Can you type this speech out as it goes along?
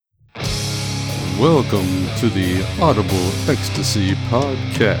Welcome to the Audible Ecstasy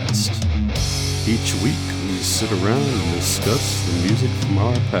Podcast. Each week we sit around and discuss the music from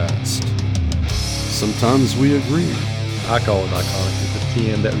our past. Sometimes we agree. I call it iconic. It's a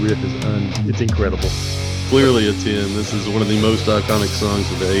 10. That riff is it's incredible. Clearly a 10. This is one of the most iconic songs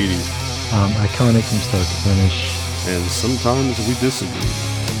of the 80s. Iconic from start to finish. And sometimes we disagree.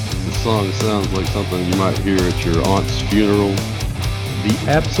 The song sounds like something you might hear at your aunt's funeral. The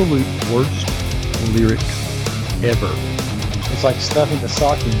absolute worst lyric ever. It's like stuffing the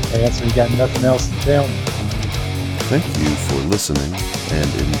sock in your pants when you got nothing else to tell me. Thank you for listening and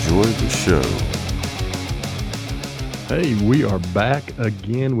enjoy the show. Hey, we are back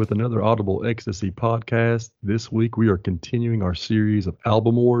again with another Audible Ecstasy podcast. This week we are continuing our series of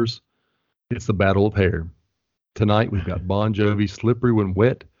album wars. It's the Battle of Hair. Tonight we've got Bon Jovi, Slippery When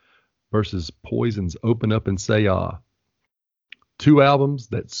Wet versus Poison's Open Up and Say Ah. Two albums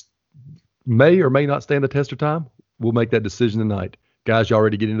that may or may not stand the test of time. We'll make that decision tonight. Guys, y'all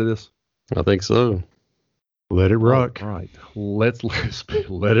ready to get into this? I think so. Let it rock. All right. Let's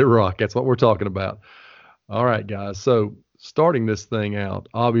let it rock. That's what we're talking about. All right, guys. So starting this thing out,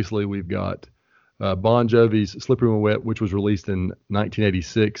 obviously we've got Bon Jovi's Slippery When Wet, which was released in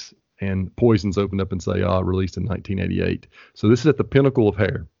 1986, and Poison's Open Up and Say Ah, released in 1988. So this is at the pinnacle of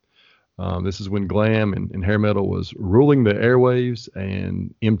hair. This is when glam and hair metal was ruling the airwaves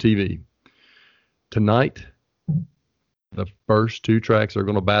and MTV. Tonight, the first two tracks that are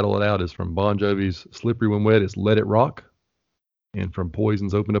going to battle it out is from Bon Jovi's Slippery When Wet is Let It Rock, and from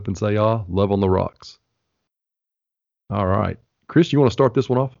Poison's Open Up and Say Ah, Love on the Rocks. All right. Chris, you want to start this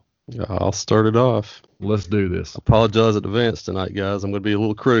one off? I'll start it off. Let's do this. Apologize in advance tonight, guys. I'm going to be a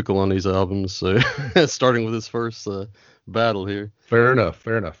little critical on these albums, so starting with this first battle here. Fair enough.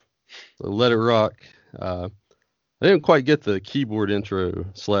 So Let It Rock. I didn't quite get the keyboard intro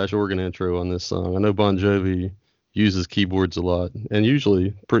 / organ intro on this song. I know Bon Jovi uses keyboards a lot, and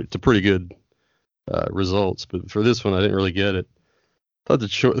usually to pretty good results, but for this one I didn't really get it. I thought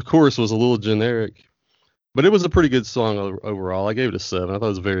the chorus was a little generic, but it was a pretty good song overall. I gave it a 7. I thought it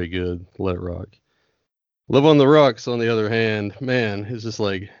was very good. Let It Rock. Love on the Rocks, on the other hand, man, it's just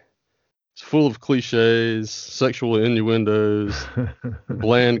like, it's full of cliches, sexual innuendos,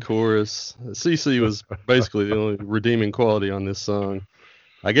 bland chorus. CC was basically the only redeeming quality on this song.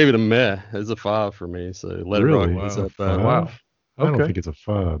 I gave it a meh. It's a 5 for me, so Let It Rock is that bad. Wow. I don't think it's a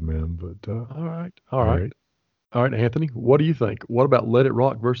 5, man, but All right, Anthony, what do you think? What about Let It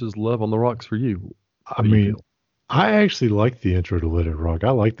Rock versus Love on the Rocks for you? I mean, I actually like the intro to Let It Rock.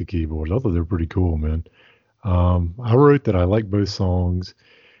 I like the keyboards. I thought they were pretty cool, man. I wrote that I like both songs,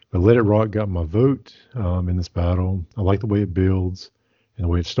 but Let It Rock got my vote in this battle. I like the way it builds and the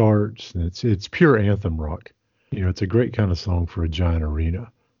way it starts. And it's pure anthem rock. You know, it's a great kind of song for a giant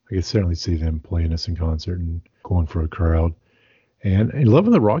arena. I can certainly see them playing this in concert and going for a crowd. And Love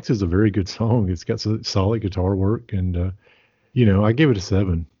on the Rocks is a very good song. It's got some solid guitar work. And, I gave it a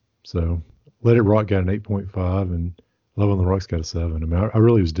 7. So Let It Rock got an 8.5 and Love on the Rocks got a 7. I mean, I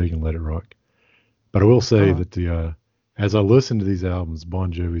really was digging Let It Rock. But I will say that as I listened to these albums,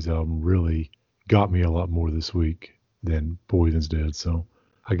 Bon Jovi's album really got me a lot more this week than Poison's did. So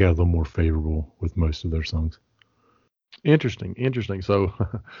I got a little more favorable with most of their songs. Interesting. So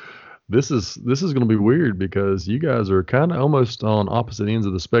this is going to be weird because you guys are kind of almost on opposite ends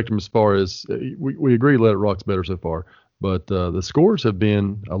of the spectrum as far as we agree Let It Rock's better so far. But the scores have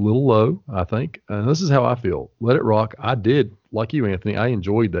been a little low, I think. And this is how I feel. Let It Rock, I did, like you, Anthony, I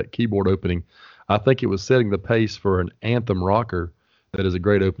enjoyed that keyboard opening. I think it was setting the pace for an anthem rocker that is a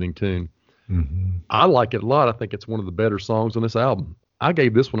great opening tune. Mm-hmm. I like it a lot. I think it's one of the better songs on this album. I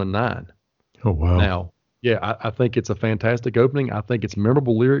gave this one a 9. Oh, wow. Now, yeah, I think it's a fantastic opening. I think it's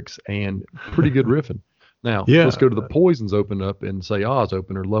memorable lyrics and pretty good riffing. Now, let's go to the Poison's Open Up and Say Ah's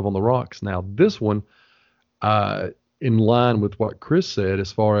opener, Love on the Rocks. Now, this one, in line with what Chris said,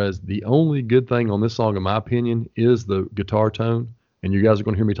 as far as the only good thing on this song, in my opinion, is the guitar tone. And you guys are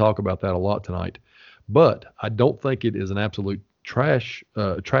going to hear me talk about that a lot tonight. But I don't think it is an absolute trash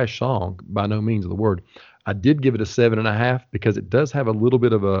song, by no means of the word. I did give it a 7.5 because it does have a little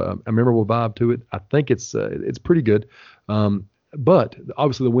bit of a memorable vibe to it. I think it's pretty good. But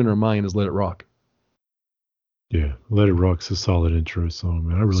obviously the winner of mine is Let It Rock. Yeah, Let It Rock's a solid intro song,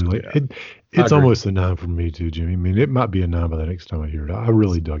 man. I really like it. It's almost a 9 for me too, Jimmy. I mean, it might be a 9 by the next time I hear it. I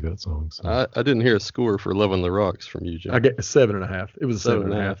really dug that song. So. I didn't hear a score for Love on the Rocks from you, Jimmy. I get a 7.5. It was a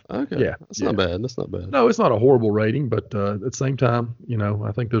 7.5. Okay. Yeah. That's not bad. That's not bad. No, it's not a horrible rating, but at the same time,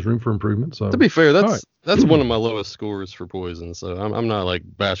 I think there's room for improvement. So to be fair, that's one of my lowest scores for Poison. So I'm not like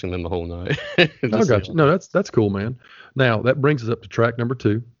bashing them the whole night. I got you. No, that's cool, man. Now that brings us up to track number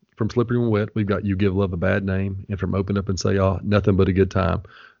 2. from Slippery When Wet, we've got You Give Love a Bad Name. And from Open Up and Say Ah, Nothing But a Good Time.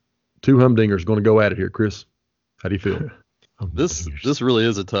 Two humdingers going to go at it here. Chris, how do you feel? This really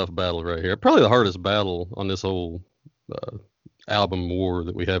is a tough battle right here. Probably the hardest battle on this whole album war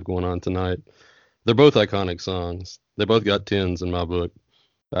that we have going on tonight. They're both iconic songs. They both got 10s in my book.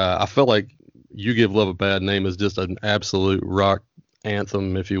 I felt like You Give Love a Bad Name is just an absolute rock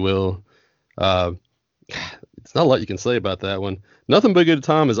anthem, if you will. It's not a lot you can say about that one. Nothing But a Good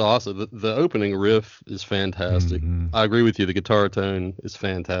Time is awesome. The opening riff is fantastic. Mm-hmm. I agree with you. The guitar tone is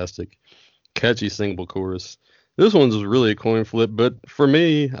fantastic. Catchy singable chorus. This one's really a coin flip, but for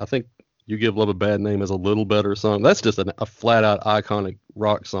me, I think You Give Love a Bad Name is a little better song. That's just a flat-out iconic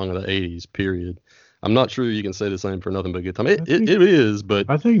rock song of the 80s, period. I'm not sure you can say the same for Nothing But a Good Time. It is, but...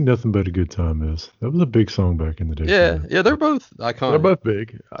 I think Nothing But a Good Time is. That was a big song back in the day. Yeah, they're both iconic. They're both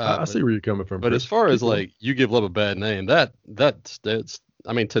big. I see where you're coming from. But Chris. as far as, like, You Give Love a Bad Name, that's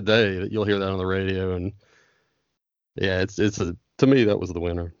I mean, today, you'll hear that on the radio, and, yeah, to me, that was the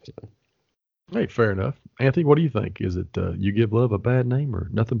winner. So. Hey, fair enough. Anthony, what do you think? Is it You Give Love a Bad Name or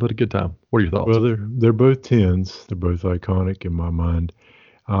Nothing But a Good Time? What are your thoughts? Well, they're both 10s. They're both iconic in my mind.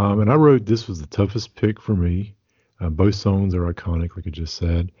 And I wrote this was the toughest pick for me. Both songs are iconic, like I just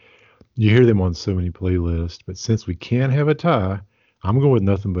said. You hear them on so many playlists, but since we can't have a tie, I'm going with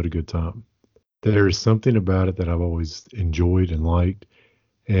Nothing But a Good Time. There is something about it that I've always enjoyed and liked.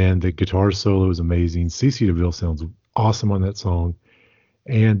 And the guitar solo is amazing. CeCe DeVille sounds awesome on that song.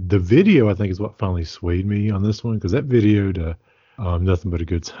 And the video, I think, is what finally swayed me on this one, because that video to Nothing But a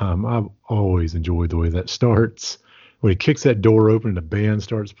Good Time, I've always enjoyed the way that starts. When he kicks that door open and the band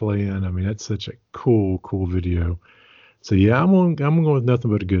starts playing, I mean, that's such a cool video. So, yeah, I'm going with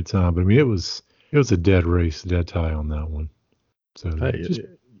Nothing But a Good Time. But, I mean, it was a dead race, a dead tie on that one. So, hey,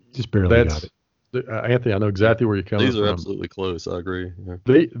 just barely got it. Anthony, I know exactly where you're coming from. These are absolutely close. I agree.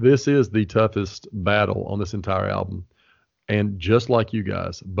 Yeah. This is the toughest battle on this entire album. And just like you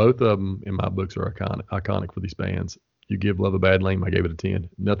guys, both of them in my books are iconic for these bands. You Give Love a Bad Name, I gave it a 10.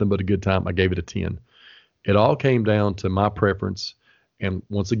 Nothing But a Good Time, I gave it a 10. It all came down to my preference. And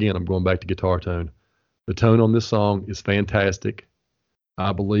once again, I'm going back to guitar tone. The tone on this song is fantastic.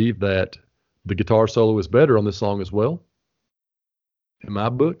 I believe that the guitar solo is better on this song as well. In my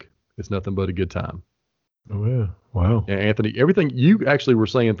book, it's Nothing But a Good Time. Oh, yeah. Wow. Yeah, Anthony, everything you actually were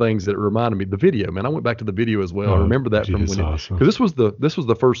saying things that reminded me. The video, man, I went back to the video as well. I remember that from when awesome. Because this was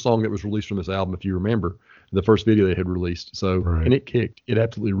the first song that was released from this album, if you remember, the first video they had released. So right. And it kicked. It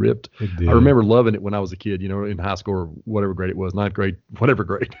absolutely ripped. It did. I remember loving it when I was a kid, in high school or whatever grade it was, 9th grade, whatever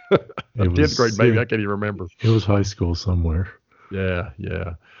grade. 10th grade, maybe, I can't even remember. It was high school somewhere. Yeah.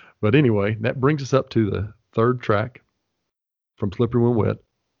 But anyway, that brings us up to the third track from Slippery When Wet,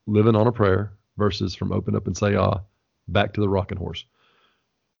 Living on a Prayer, versus from Open Up and Say Ah, Back to the Rocking Horse.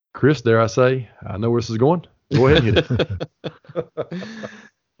 Chris, dare I say, I know where this is going. Go ahead and hit it.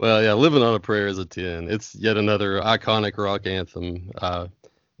 Well, yeah, Living on a Prayer is a 10. It's yet another iconic rock anthem.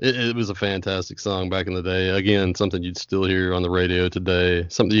 It was a fantastic song back in the day. Again, something you'd still hear on the radio today.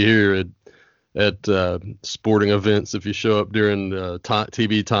 Something you hear at sporting events if you show up during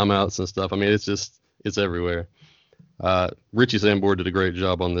TV timeouts and stuff. I mean, it's everywhere. Richie Sambora did a great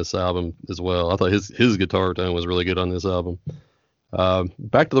job on this album as well. I thought his guitar tone was really good on this album.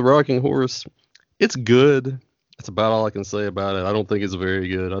 Back to the Rocking Horse, it's good. That's about all I can say about it. I don't think it's very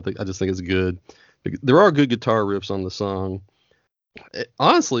good. I just think it's good. There are good guitar riffs on the song.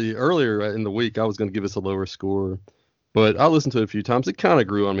 Honestly, earlier in the week, I was going to give this a lower score, but I listened to it a few times. It kind of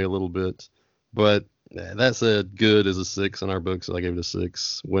grew on me a little bit, but that said, good is a 6 in our book, so I gave it a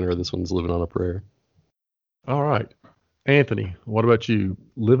 6. Winner of this one's Living on a Prayer. All right. Anthony, what about you?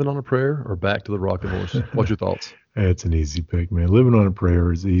 Living on a Prayer or Back to the Rocking Horse? What's your thoughts? It's an easy pick, man. Living on a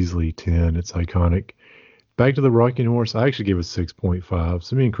Prayer is easily 10. It's iconic. Back to the Rocking Horse, I actually gave it 6.5.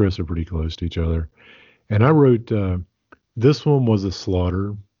 So me and Chris are pretty close to each other. And I wrote, this one was a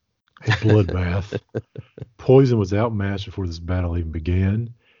slaughter, a bloodbath. Poison was outmatched before this battle even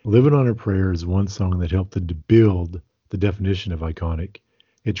began. Living on a Prayer is one song that helped to build the definition of iconic.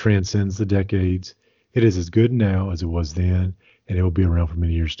 It transcends the decades. It is as good now as it was then, and it will be around for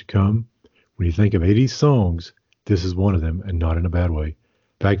many years to come. When you think of 80s songs, this is one of them, and not in a bad way.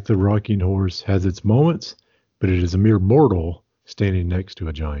 Back to the Rocking Horse has its moments, but it is a mere mortal standing next to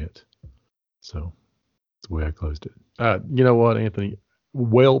a giant. So that's the way I closed it. You know what, Anthony?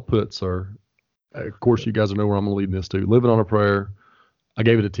 Well put, sir. Of course, you guys know where I'm going to lead this to. Living on a Prayer, I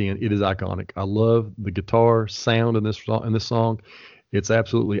gave it a 10. It is iconic. I love the guitar sound in this song. It's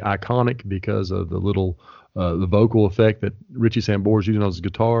absolutely iconic because of the little the vocal effect that Richie Sambora is using on his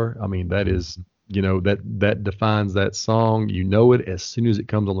guitar. I mean, that is that defines that song. You know it as soon as it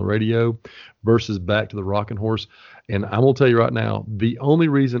comes on the radio versus Back to the Rocking Horse. And I'm going to tell you right now, the only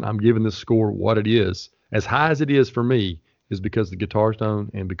reason I'm giving this score what it is, as high as it is for me, is because the guitar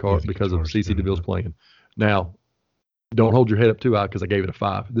tone and because of CC DeVille's playing. Now, don't hold your head up too high because I gave it a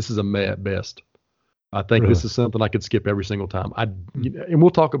 5. This is a meh at best. I think this is something I could skip every single time. And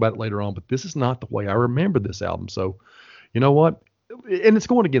we'll talk about it later on, but this is not the way I remember this album. So, you know what? And it's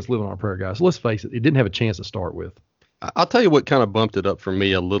going against Living on a Prayer, guys. So let's face it, it didn't have a chance to start with. I'll tell you what kind of bumped it up for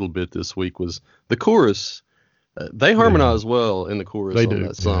me a little bit this week was the chorus. They harmonize well in the chorus on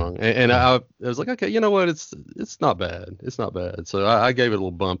that song. And I was like, okay, you know what? It's not bad. It's not bad. So I gave it a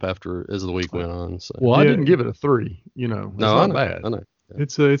little bump as the week went on. So. Well, I didn't give it a 3. It's not bad. I know.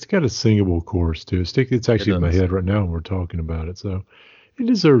 It's got a singable chorus too. It's actually in my head right now when we're talking about it. So it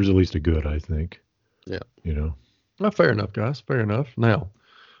deserves at least a good, I think. Yeah. Well, fair enough, guys. Fair enough. Now,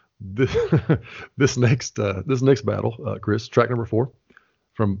 this next battle, Chris, track number 4,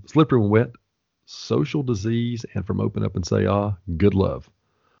 from Slippery When Wet, Social Disease, and from Open Up and Say Ah, Good Love.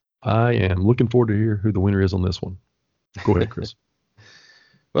 I am looking forward to hear who the winner is on this one. Go ahead, Chris.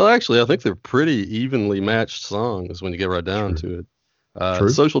 Well, actually, I think they're pretty evenly matched songs when you get right down to it.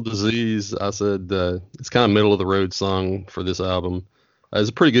 Social Disease, I said it's kind of middle of the road song for this album. It's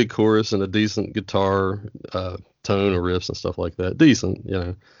a pretty good chorus and a decent guitar tone or riffs and stuff like that. Decent,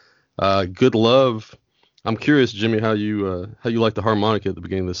 Good Love. I'm curious, Jimmy, how you like the harmonica at the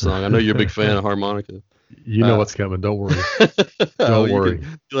beginning of this song. I know you're a big fan of harmonica. You know what's coming. Don't worry. Don't worry.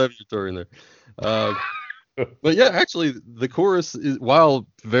 You'll have your story in there. But yeah, actually, the chorus, while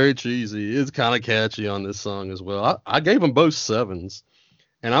very cheesy, is kind of catchy on this song as well. I gave them both 7s,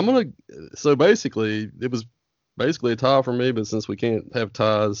 and so basically, it was basically a tie for me, but since we can't have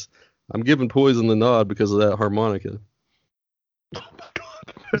ties, I'm giving Poison the nod because of that harmonica. Oh my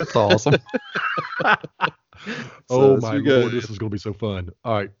God, that's awesome. Oh my Lord, this is going to be so fun.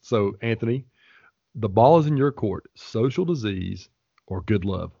 All right, so Anthony, the ball is in your court. Social Disease or Good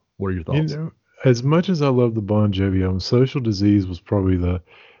Love? What are your thoughts? As much as I love the Bon Jovi album, Social Disease was probably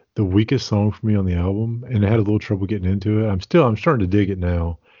the weakest song for me on the album, and I had a little trouble getting into it. I'm starting to dig it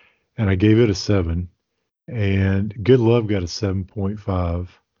now, and I gave it a 7, and Good Love got a 7.5.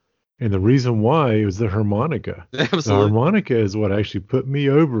 And the reason why was the harmonica. Absolutely. The harmonica is what actually put me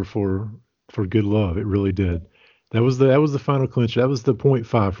over for Good Love. It really did. That was the final clinch. That was the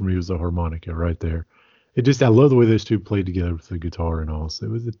 0.5 for me, was the harmonica right there. I love the way those two played together with the guitar and all.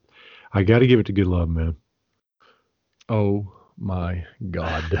 So I got to give it to Good Love, man. Oh my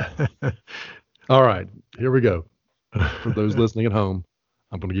God. All right, here we go. For those listening at home,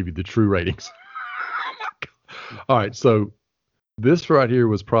 I'm going to give you the true ratings. All right, so this right here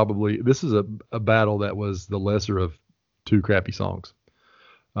was this is a battle that was the lesser of 2 crappy songs.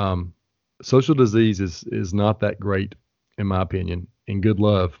 Social Disease is not that great in my opinion, and Good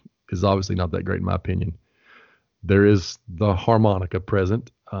Love is obviously not that great in my opinion. There is the harmonica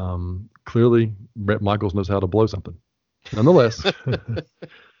present. Clearly, Bret Michaels knows how to blow something. Nonetheless,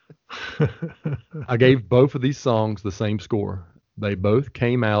 I gave both of these songs the same score. They both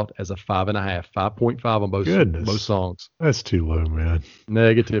came out as a 5.5, 5.5 on both songs. That's too low, man.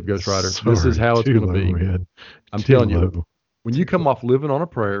 Negative, Ghost Rider. This is how it's going to be. Man. I'm telling you, when you come off Living on a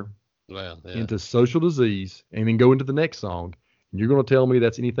Prayer into Social Disease and then go into the next song, and you're going to tell me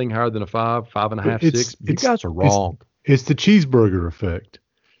that's anything higher than a 5, 5.5, 6, you guys are wrong. It's the cheeseburger effect.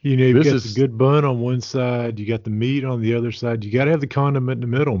 You've got the good bun on one side, you got the meat on the other side. You got to have the condiment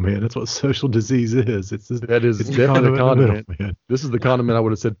in the middle, man. That's what Social Disease is. That is definitely the condiment. Man. This is the condiment I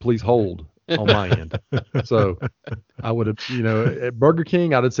would have said, please hold on my end. So I would have, at Burger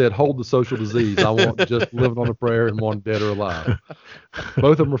King, I'd have said, hold the Social Disease. I want just Living on a Prayer and one Dead or Alive.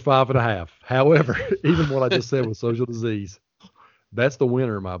 Both of them are 5.5. However, even what I just said with Social Disease, that's the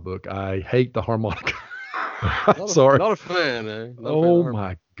winner in my book. I hate the harmonica. Sorry. Not a fan, eh?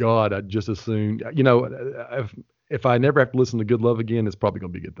 My God. I just assumed, if I never have to listen to Good Love again, it's probably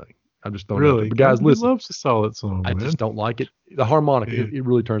going to be a good thing. I just don't know. But guys, listen. Love's a solid song, man. I just don't like it. The harmonica, it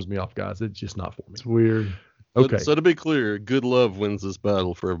really turns me off, guys. It's just not for me. It's weird. Okay. So to be clear, Good Love wins this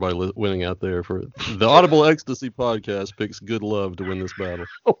battle for everybody winning out there. For the Audible Ecstasy podcast picks Good Love to win this battle.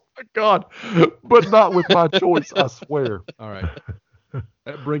 Oh my God. But not with my choice, I swear. All right.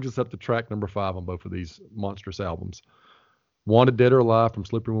 That brings us up to track number 5 on both of these monstrous albums. Wanted Dead or Alive from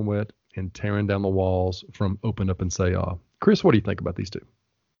Slippery When Wet and Tearing Down the Walls from Open Up and Say Ah. Chris, what do you think about these two?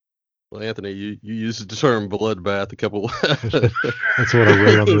 Well, Anthony, you used the term bloodbath a couple. That's what I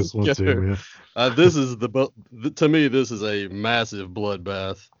read on this one too, man. This is to me, this is a massive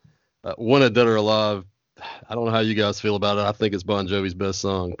bloodbath. Wanted Dead or Alive I don't know how you guys feel about it. I think it's Bon Jovi's best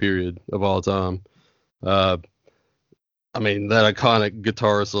song, period, of all time. I mean, that iconic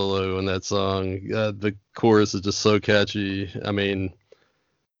guitar solo in that song, the chorus is just so catchy. I mean,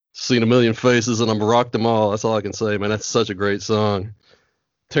 seen a million faces and I'm rocked them all. That's all I can say, man. That's such a great song.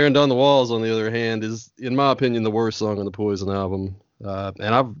 Tearing Down the Walls, on the other hand, is, in my opinion, the worst song on the Poison album.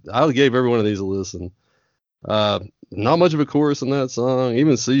 And I gave every one of these a listen. Not much of a chorus in that song.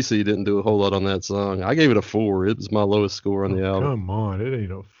 Even CeCe didn't do a whole lot on that song. I gave it a 4. It was my lowest score on the album. Come on, it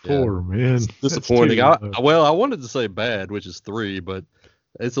ain't a 4, man. It's disappointing. I wanted to say bad, which is 3, but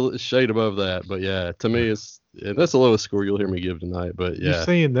it's a shade above that. But yeah, to me, that's the lowest score you'll hear me give tonight. But yeah, you're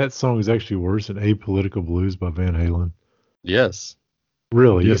saying that song is actually worse than Apolitical Blues by Van Halen? Yes.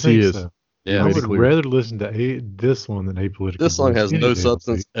 Really? Yes, he is. So? Yeah, I would rather listen to this one than Apolitical Blues. This song has no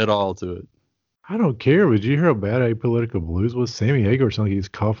substance at all to it. I don't care. Did you hear how bad Apolitical Blues was? Sammy Hagar sounded like he was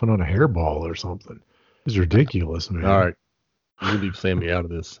coughing on a hairball or something. It's ridiculous, man. All right. You leave Sammy out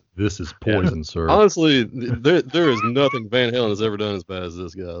of this. This is poison, sir. Honestly, there is nothing Van Halen has ever done as bad as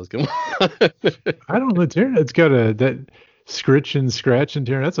this, guys. Come on. I don't know. It's got that scratching,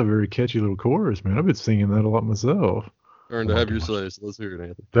 Taryn. That's a very catchy little chorus, man. I've been singing that a lot myself. Turn to have your say, so let's hear it,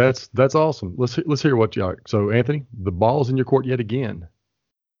 Anthony. That's awesome. Let's hear what you are. So, Anthony, the ball's in your court yet again.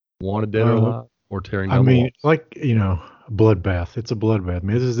 Wanted, Dead or Alive, or Tearing Down the Walls? Like, bloodbath. It's a bloodbath,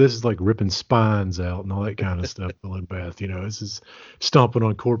 man. This is like ripping spines out and all that kind of stuff. Bloodbath, this is stomping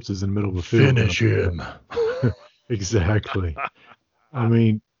on corpses in the middle of the field. Finish him. Exactly. I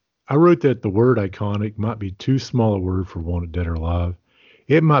mean, I wrote that the word iconic might be too small a word for Wanted, Dead or Alive.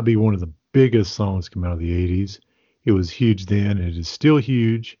 It might be one of the biggest songs come out of the 80s. It was huge then, and it is still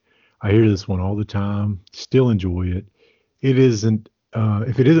huge. I hear this one all the time, still enjoy it. It isn't,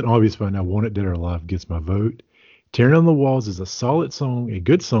 if it isn't obvious by now, Wanted, Dead or Alive gets my vote. Tearing Down the Walls is a solid song, a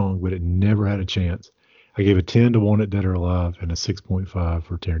good song, but it never had a chance. I gave a 10 to Wanted, Dead or Alive and a 6.5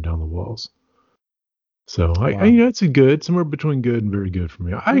 for Tearing Down the Walls. So, wow. It's a good, somewhere between good and very good for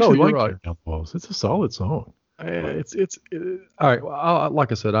me. I actually like Tearing Down the Walls. It's a solid song. It's all right. Well,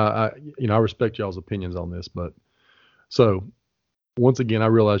 like I said, I respect y'all's opinions on this, but so once again, I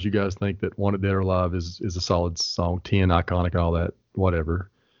realize you guys think that Wanted, Dead or Alive is a solid song, 10, iconic, all that, whatever.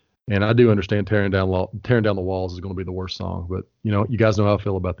 And I do understand Tearing Down the Walls is going to be the worst song, but you guys know how I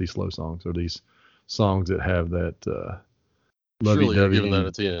feel about these slow songs or these songs that have that Surely you're giving that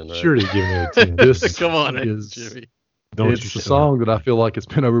a 10, right? Surely you're giving it a 10. This Come on, Jimmy. It's a song that I feel like it's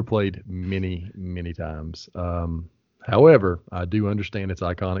been overplayed many, many times. However, I do understand its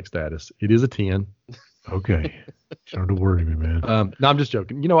iconic status. It is a 10. Okay. Trying to worry me, man. No, I'm just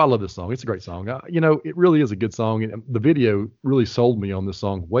joking. I love this song. It's a great song. It really is a good song. And the video really sold me on this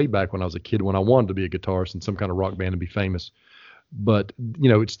song way back when I was a kid, when I wanted to be a guitarist in some kind of rock band and be famous. But,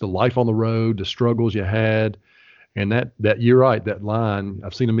 it's the life on the road, the struggles you had. And that you're right, that line,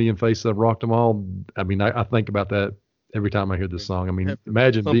 I've seen a million faces, I've rocked them all. I mean, I think about that every time I hear this song. I mean,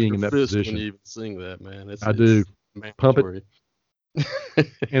 imagine being in that position. When you even sing that, man. I do. Pump it.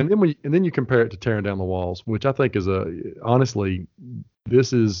 and then you compare it to Tearing Down the Walls, which I think is honestly,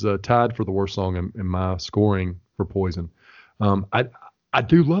 this is tied for the worst song in my scoring for Poison. I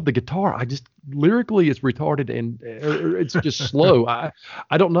do love the guitar. I just lyrically it's retarded and it's just slow. I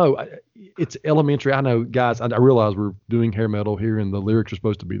don't know. It's elementary. I know, guys. I realize we're doing hair metal here and the lyrics are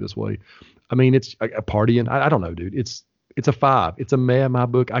supposed to be this way. I mean, it's a party and I don't know, dude. It's a 5. It's a meh in my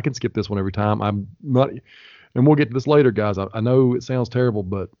book. I can skip this one every time. I'm not. And we'll get to this later, guys. I know it sounds terrible,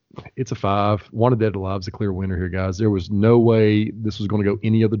 but it's a 5. Wanted, Dead or Alive is a clear winner here, guys. There was no way this was going to go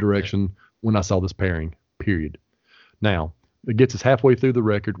any other direction when I saw this pairing, period. Now, it gets us halfway through the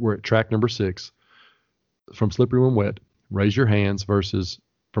record. We're at track number 6 from Slippery When Wet, Raise Your Hands versus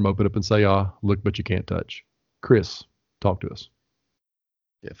from Open Up and Say Ah, Look But You Can't Touch. Chris, talk to us.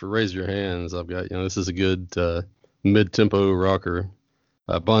 Yeah, for Raise Your Hands, I've got, this is a good mid-tempo rocker.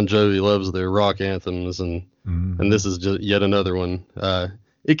 Bon Jovi loves their rock anthems, and this is just yet another one.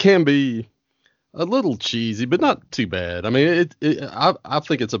 It can be a little cheesy, but not too bad. I mean, I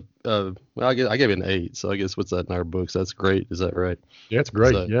think it's well, I gave it an 8, so I guess what's that in our books? That's great. Is that right? Yeah, it's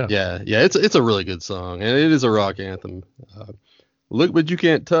great. So, yeah. It's a really good song, and it is a rock anthem. Look But You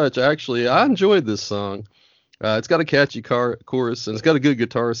Can't Touch. Actually, I enjoyed this song. It's got a catchy chorus, and it's got a good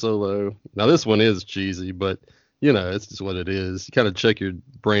guitar solo. Now, this one is cheesy, but it's just what it is. You kind of check your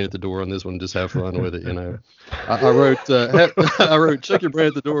brain at the door on this one, and just have fun with it. I wrote check your brain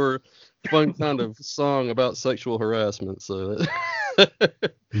at the door, fun kind of song about sexual harassment. So I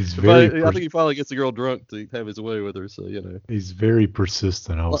think he finally gets the girl drunk to have his way with her. So he's very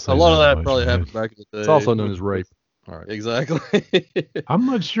persistent. A lot of that probably happened back in the day. It's also known as rape. All right, exactly. I'm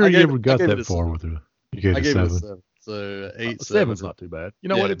not sure he ever got that far with her. You gave I it gave it a 7. 7. So 8, 7. Seven's not too bad. You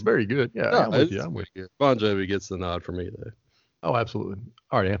know what? It's very good. Yeah, No, I'm with you. I'm with you. Bon Jovi gets the nod for me, though. Oh, absolutely.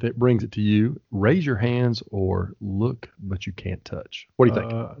 All right, Anthony, it brings it to you. Raise your hands or look, but you can't touch. What do you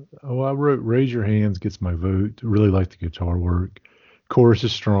think? I wrote Raise Your Hands gets my vote. Really like the guitar work. Chorus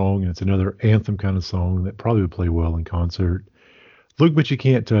is strong, and it's another anthem kind of song that probably would play well in concert. Look But You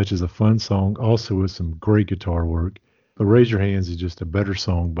Can't Touch is a fun song, also with some great guitar work. But Raise Your Hands is just a better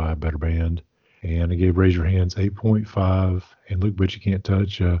song by a better band. And I gave Raise Your Hands 8.5 and Look But You Can't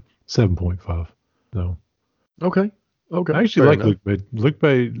Touch 7.5. So Okay. I actually like Look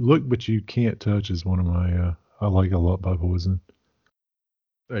But You Can't Touch is one of my I like a lot by Poison.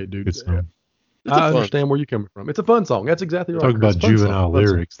 Hey, dude. Good song. I understand where you're coming from. It's a fun song. That's exactly right. Talk about Fun juvenile song. Fun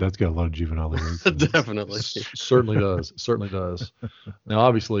song. lyrics. That's got a lot of juvenile lyrics. Definitely. Certainly does. Certainly does. Now,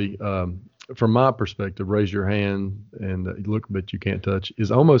 obviously, from my perspective, Raise Your Hand and Look But You Can't Touch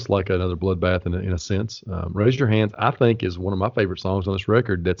is almost like another bloodbath in a sense. Raise Your Hands, I think, is one of my favorite songs on this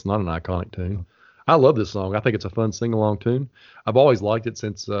record that's not an iconic tune. I love this song. I think it's a fun sing-along tune. I've always liked it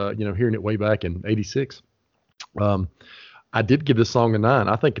since, hearing it way back in '86. I did give this song a 9.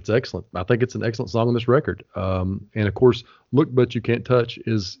 I think it's excellent. I think it's an excellent song on this record. And of course, Look But You Can't Touch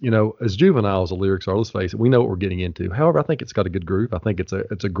is, as juvenile as the lyrics are, let's face it, we know what we're getting into. However, I think it's got a good groove. I think it's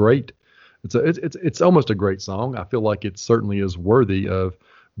almost a great song. I feel like it certainly is worthy of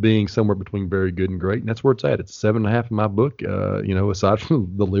being somewhere between very good and great. And that's where it's at. It's 7.5 in my book. Aside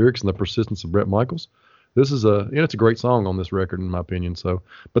from the lyrics and the persistence of Bret Michaels, this is it's a great song on this record in my opinion. So,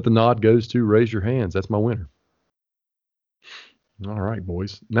 but the nod goes to Raise Your Hands. That's my winner. All right,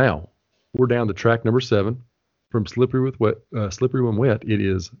 boys. Now we're down to track number 7 from Slippery When Wet. It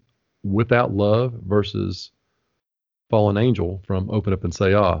is Without Love versus Fallen Angel from Open Up and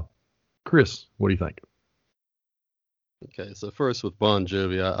Say Ah. Chris, what do you think? Okay, so first with Bon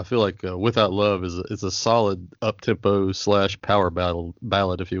Jovi, I feel like Without Love is a solid up-tempo / power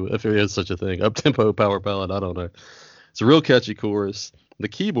ballad, if there is such a thing. Up-tempo power ballad, I don't know. It's a real catchy chorus. The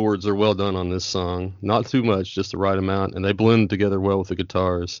keyboards are well done on this song. Not too much, just the right amount, and they blend together well with the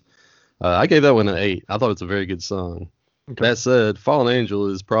guitars. I gave that one an 8. I thought it's a very good song. Okay. That said, Fallen Angel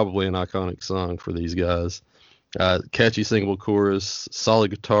is probably an iconic song for these guys. Catchy singable chorus,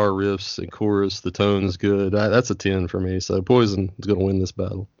 solid guitar riffs and chorus. The tone's good. That's a 10 for me. So Poison is going to win this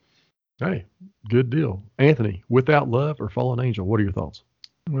battle. Hey, good deal. Anthony, Without Love or Fallen Angel? What are your thoughts?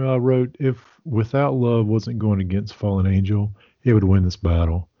 Well, I wrote, if Without Love wasn't going against Fallen Angel, it would win this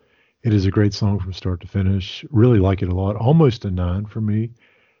battle. It is a great song from start to finish. Really like it a lot. Almost a 9 for me.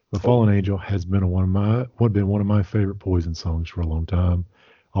 But Fallen Angel has been one of my favorite Poison songs for a long time.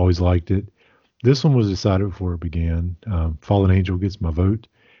 Always liked it. This one was decided before it began. Fallen Angel gets my vote.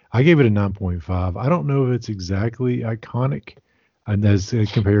 I gave it a 9.5. I don't know if it's exactly iconic, and as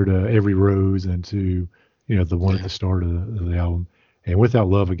compared to Every Rose and to the one at the start of the album. And Without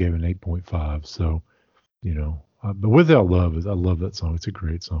Love, I gave it an 8.5. So, but Without Love I love that song. It's a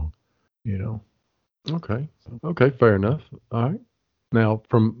great song. Okay, fair enough. All right. Now,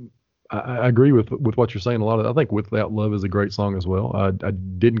 I agree with what you're saying. I think Without Love is a great song as well. I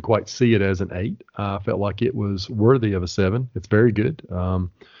didn't quite see it as an 8. I felt like it was worthy of a 7. It's very good.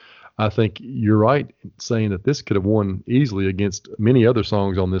 I think you're right saying that this could have won easily against many other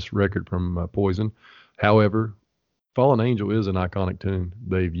songs on this record from Poison. However, Fallen Angel is an iconic tune.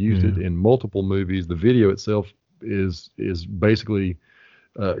 They've used it in multiple movies. The video itself is basically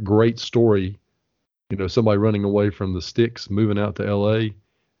a great story. Somebody running away from the sticks, moving out to L.A.,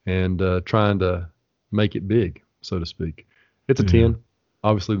 and trying to make it big, so to speak. It's a 10.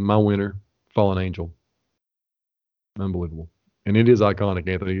 Obviously, my winner, Fallen Angel. Unbelievable. And it is iconic,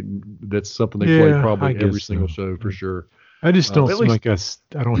 Anthony. That's something they play probably every single show for sure. I just don't seem like I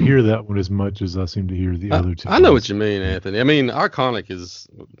don't hear that one as much as I seem to hear the other two. I know what you mean, Anthony. I mean, iconic is,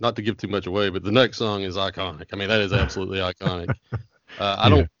 not to give too much away, but the next song is iconic. I mean, that is absolutely iconic. I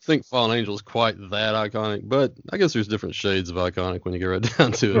don't think Fallen Angel is quite that iconic, but I guess there's different shades of iconic when you get right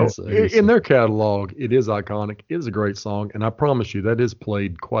down to it. Well, So. In their catalog, it is iconic. It is a great song, and I promise you that is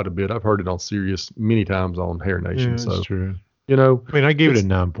played quite a bit. I've heard it on Sirius many times on Hair Nation. Yeah, that's true. I mean, I gave it a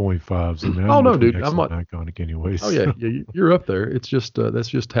 9.5. So no, dude, I'm not iconic anyways. Oh yeah, you're up there. It's just that's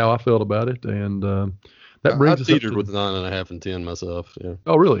just how I felt about it, and that brings us up to with 9.5 and 10 myself. Yeah.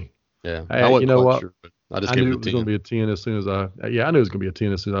 Oh really? Yeah. Hey, I wasn't quite what? sure, but I just I gave knew it a it was 10. going to be a 10 as soon as I knew it was going to be a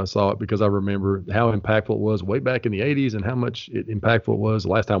 10 as soon as I saw it, because I remember how impactful it was way back in the 80s and how much impactful it was the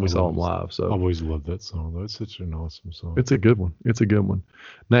last time we saw them live. So I always loved that song, though. It's such an awesome song. It's a good one.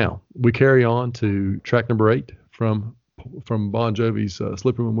 Now we carry on to track number 8 from Bon Jovi's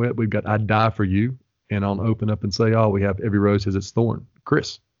Slippery When Wet. We've got I Die For You, and on Open Up and Say All, we have Every Rose Has Its Thorn.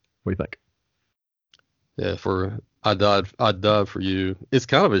 Chris, what do you think? Yeah, for I'd die for you. It's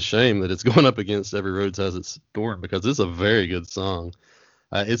kind of a shame that it's going up against Every Rose Has Its Thorn because it's a very good song.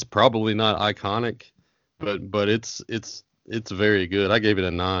 It's probably not iconic, but it's very good. I gave it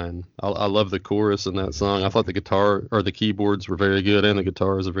a 9. I love the chorus in that song. I thought the guitar or the keyboards were very good, and the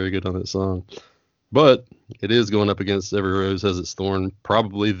guitars are very good on that song. But it is going up against Every Rose Has Its Thorn,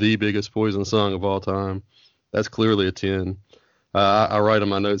 probably the biggest Poison song of all time. That's clearly a 10. I write in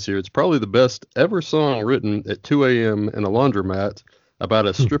my notes here, it's probably the best ever song written at 2 a.m. in a laundromat about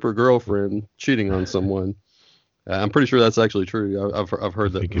a stripper girlfriend cheating on someone. I'm pretty sure that's actually true. I've heard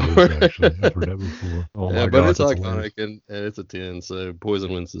I that think it before. is actually. I've heard that before. Oh Yeah, my but gosh, it's that's iconic hilarious. and it's a 10, so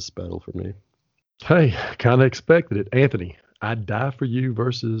Poison wins this battle for me. Hey, kind of expected it. Anthony, I'd Die for You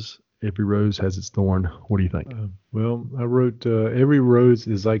versus Every Rose Has Its Thorn. What do you think? Well, I wrote Every Rose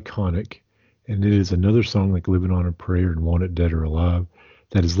is iconic, and it is another song like Living on a Prayer and Wanted Dead or Alive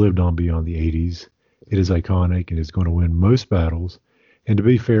that has lived on beyond the 80s. It is iconic and is going to win most battles. And to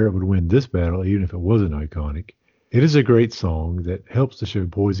be fair, it would win this battle even if it wasn't iconic. It is a great song that helps to show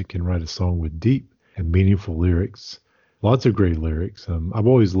Poison can write a song with deep and meaningful lyrics. Lots of great lyrics. I've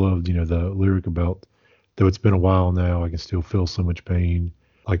always loved, the lyric about, though it's been a while now, I can still feel so much pain.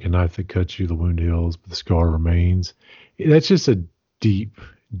 Like a knife that cuts you, the wound heals, but the scar remains. That's just a deep,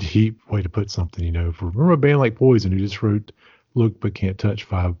 deep way to put something, remember a band like Poison who just wrote Look But Can't Touch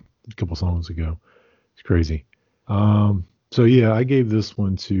a couple songs ago. It's crazy. So yeah, I gave this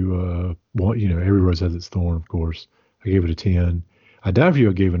one to Every Rose Has Its Thorn, of course. I gave it a 10. I Die For You,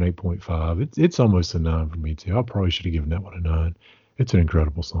 I gave an 8.5. It's almost a 9 for me too. I probably should have given that one a 9. It's an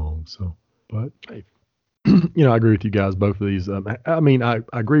incredible song. So, but Hey, I agree with you guys, both of these. I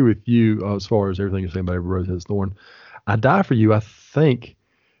agree with you as far as everything you're saying about Every Rose Has Its Thorn. I Die For You, I think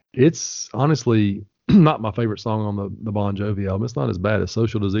it's honestly not my favorite song on the Bon Jovi album. It's not as bad as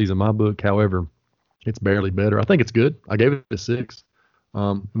Social Disease in my book. However, it's barely better. I think it's good. I gave it a 6.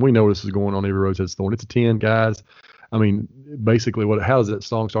 We know this is going on Every Rose Has Its Thorn. It's a 10, guys. I mean, basically, how does that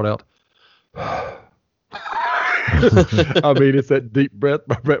song start out? I mean, it's that deep breath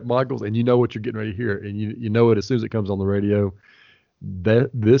by Bret Michaels, and you know what you're getting ready to hear, and you know it as soon as it comes on the radio.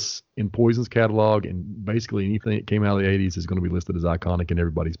 This in Poison's catalog and basically anything that came out of the 80s is going to be listed as iconic in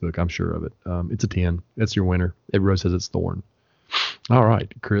everybody's book. I'm sure of it. It's a 10. That's your winner. Every Rose Has Its Thorn. All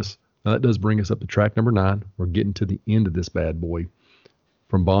right, Chris. Now that does bring us up to track number 9. We're getting to the end of this bad boy.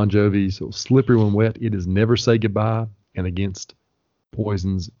 From Bon Jovi's Slippery When Wet, it is Never Say Goodbye, and against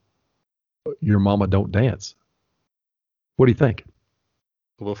Poison's Your Mama Don't Dance. What do you think?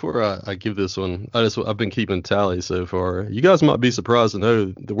 Well, before I give this one, I've been keeping tally so far. You guys might be surprised to know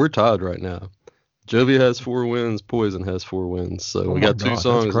that we're tied right now. Jovi has 4 wins, Poison has 4 wins, so we got 2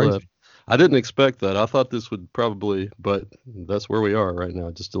 songs left. I didn't expect that. I thought this would probably, but that's where we are right now,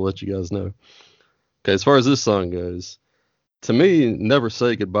 just to let you guys know. Okay, as far as this song goes, to me, Never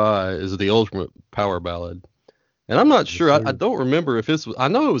Say Goodbye is the ultimate power ballad. And I'm not sure, I don't remember if this was, I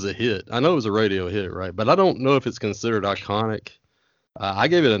know it was a hit. I know it was a radio hit, right? But I don't know if it's considered iconic. I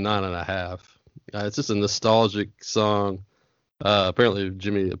gave it a 9.5. It's just a nostalgic song. Apparently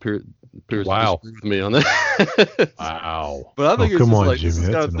Jimmy appears with me on that. Wow. But I think it's just like Jimmy, this is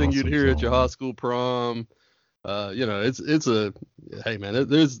the kind of thing awesome you'd hear at your song. high school prom. Hey man,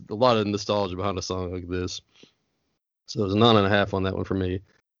 there's a lot of nostalgia behind a song like this. So it was a 9.5 on that one for me.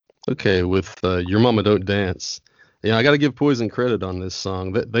 Okay, with Your Mama Don't Dance. I got to give Poison credit on this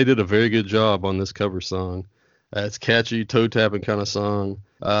song. They did a very good job on this cover song. It's catchy, toe-tapping kind of song.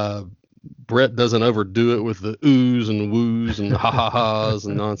 Brett doesn't overdo it with the oohs and woos and ha-ha-has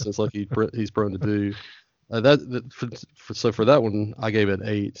and nonsense like he's prone to do. So for that one, I gave it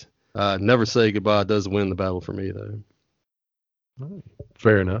 8. Never Say Goodbye does win the battle for me, though.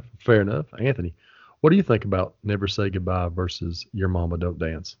 Fair enough. Anthony, what do you think about Never Say Goodbye versus Your Mama Don't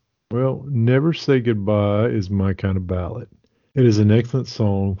Dance? Well, Never Say Goodbye is my kind of ballad. It is an excellent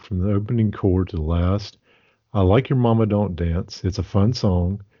song from the opening chord to the last. I like Your Mama Don't Dance. It's a fun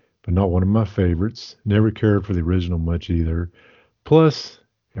song, but not one of my favorites. Never cared for the original much either. Plus,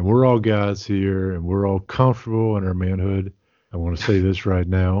 and we're all guys here, and we're all comfortable in our manhood. I want to say this right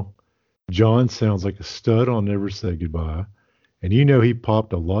now. John sounds like a stud on Never Say Goodbye. And he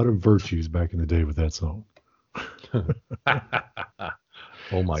popped a lot of virtues back in the day with that song.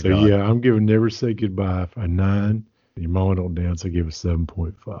 Oh, my God. So, yeah, I'm giving Never Say Goodbye a 9. Your Mama Don't Dance, I give it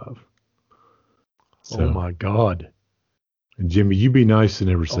 7.5. So, oh, my God. And, Jimmy, you be nice to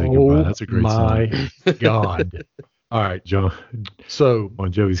Never Say Goodbye. That's a great song. My God. All right, John. So,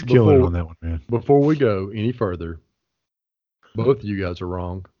 Bon Jovi's killing it on that one, man. Before we go any further, both of you guys are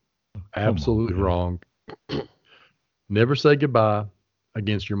wrong. Absolutely wrong. Never Say Goodbye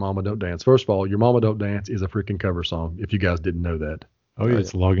against Your Mama Don't Dance. First of all, Your Mama Don't Dance is a freaking cover song, if you guys didn't know that. Oh, yeah,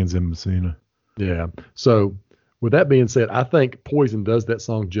 it's Loggins and Messina. Yeah. So with that being said, I think Poison does that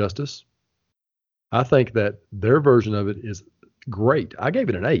song justice. I think that their version of it is great. I gave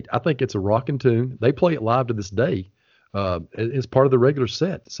it an 8. I think it's a rocking tune. They play it live to this day. It's part of the regular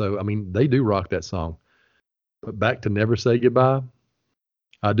set. So, I mean, they do rock that song. But back to Never Say Goodbye,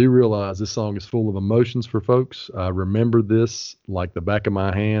 I do realize this song is full of emotions for folks. I remember this like the back of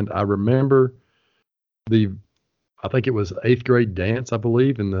my hand. I remember I think it was 8th grade dance, I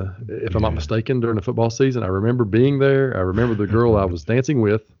believe, if I'm not mistaken, during the football season. I remember being there. I remember the girl I was dancing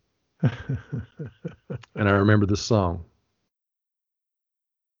with. And I remember this song.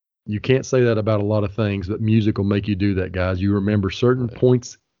 You can't say that about a lot of things, but music will make you do that, guys. You remember certain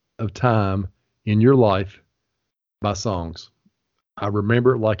points of time in your life by songs. I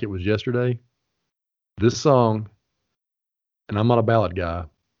remember it like it was yesterday. This song, and I'm not a ballad guy,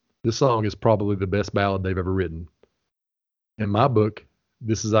 this song is probably the best ballad they've ever written. In my book,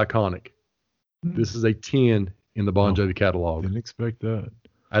 this is iconic. This is a 10 in the Bon Jovi catalog. Didn't expect that.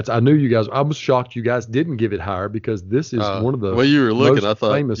 I knew you guys. I was shocked you guys didn't give it higher because this is one of the well, you were looking, most I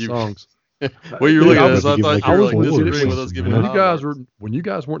thought famous songs. Well, you were looking at us. I thought you were like disagreeing with us giving when you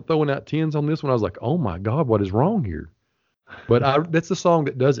guys weren't throwing out 10s on this one, I was like, oh my God, what is wrong here? But that's the song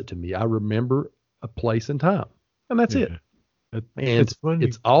that does it to me. I remember a place and time, and that's it. And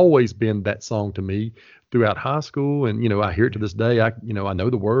it's always been that song to me throughout high school. And, I hear it to this day. I know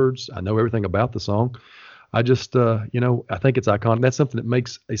the words. I know everything about the song. I just, I think it's iconic. That's something that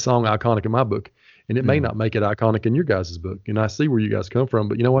makes a song iconic in my book. And it may not make it iconic in your guys' book. And I see where you guys come from.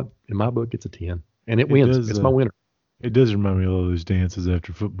 But you know what? In my book, it's a 10. And it wins. It's my winner. It does remind me of all those dances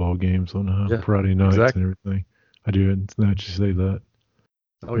after football games on Friday nights and everything. I do it. Now that you say that.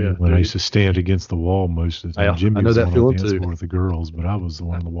 Oh, yeah. When I used to stand against the wall most of the time. Jimmy I know was that on feeling the dance too. floor with the girls, but I was the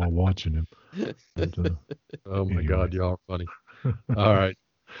one on the wall watching him. But, oh, my God. Y'all are funny. All right.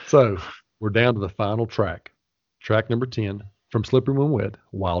 So we're down to the final track. Track number 10, from Slippery When Wet,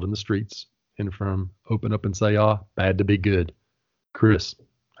 Wild in the Streets, and from Open Up and Say Ah, Bad to Be Good. Chris,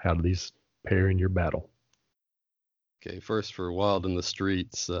 how do these pair in your battle? Okay, first for Wild in the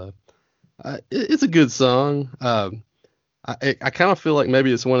Streets. It's a good song. I kind of feel like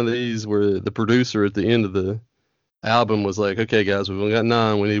maybe it's one of these where the producer at the end of the album was like, okay, guys, we've only got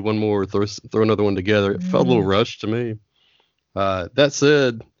 9. We need one more. Throw another one together. It felt a little rushed to me. That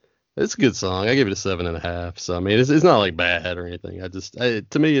said, it's a good song. I gave it a 7.5. So, I mean, it's not like bad or anything.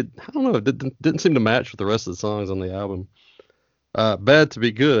 To me, I don't know. It didn't seem to match with the rest of the songs on the album. Bad to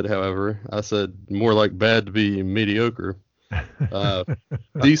be good, however, I said more like bad to be mediocre.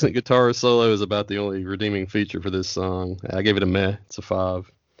 Decent guitar solo is about the only redeeming feature for this song. I gave it a meh. It's a 5.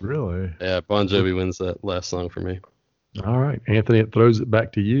 Really? Yeah, Bon Jovi wins that last song for me. All right, Anthony, it throws it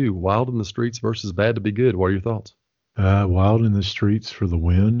back to you. Wild in the Streets versus Bad to Be Good. What are your thoughts? Wild in the Streets for the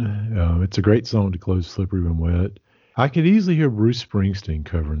win. It's a great song to close Slippery When Wet. I could easily hear Bruce Springsteen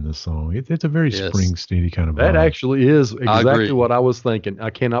covering this song. It's a very Springsteen-y kind of vibe. That actually is exactly what I was thinking. I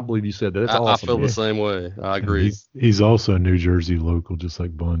cannot believe you said that. It's awesome. I feel the same way. I agree. He's also a New Jersey local, just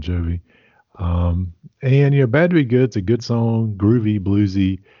like Bon Jovi. And, Bad to Be Good, it's a good song, groovy,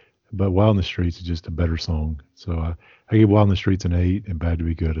 bluesy, but Wild in the Streets is just a better song. So I give Wild in the Streets an 8 and Bad to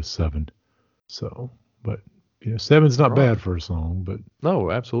Be Good a 7. So, but... 7's not bad for a song, but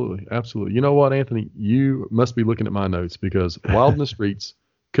no, absolutely. You know what, Anthony? You must be looking at my notes because Wild in the Streets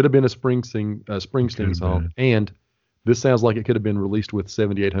could have been a Springsteen song, and this sounds like it could have been released with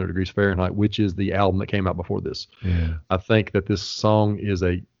 7,800 Degrees Fahrenheit, which is the album that came out before this. Yeah. I think that this song is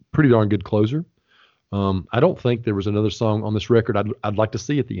a pretty darn good closer. I don't think there was another song on this record I'd like to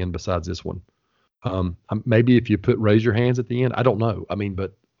see at the end besides this one. Maybe if you put Raise Your Hands at the end, I don't know. I mean,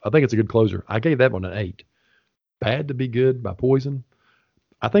 but I think it's a good closer. I gave that one an 8. Bad to Be Good by Poison.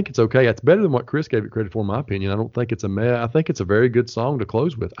 I think it's okay. It's better than what Chris gave it credit for, in my opinion. I don't think it's a meh. I think it's a very good song to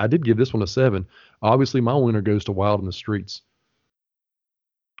close with. I did give this one a 7. Obviously, my winner goes to Wild in the Streets.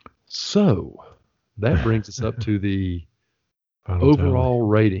 So that brings us up to the overall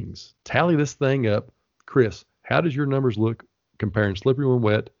ratings. Tally this thing up. Chris, how does your numbers look comparing Slippery When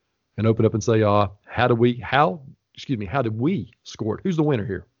Wet and Open Up and Say Ah? How did we score it? Who's the winner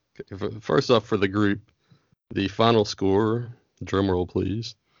here? First off, for the group, the final score, drum roll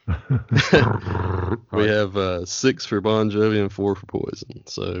please. We have 6 for Bon Jovi and 4 for Poison.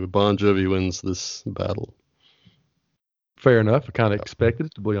 So Bon Jovi wins this battle. Fair enough. I kind of expected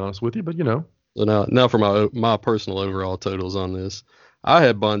it, to be honest with you, but So now for my personal overall totals on this. I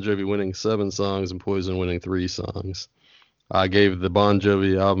had Bon Jovi winning 7 songs and Poison winning 3 songs. I gave the Bon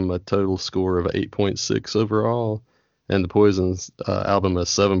Jovi album a total score of 8.6 overall, and the Poison's album a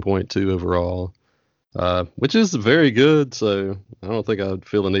 7.2 overall, which is very good. So I don't think I'd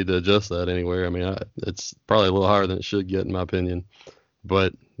feel the need to adjust that anywhere. I mean, it's probably a little higher than it should get in my opinion,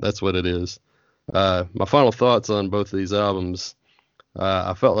 but that's what it is. My final thoughts on both of these albums.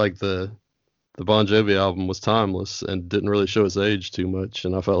 I felt like the Bon Jovi album was timeless and didn't really show its age too much,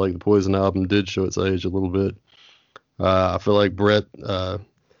 and I felt like the Poison album did show its age a little bit. I feel like Brett,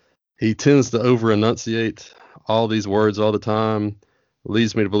 he tends to over-enunciate all these words all the time.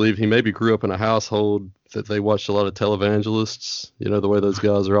 Leads me to believe he maybe grew up in a household that they watched a lot of televangelists. You know, the way those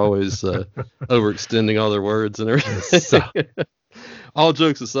guys are always overextending all their words and everything. All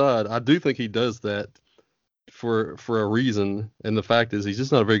jokes aside, I do think he does that for a reason, and the fact is he's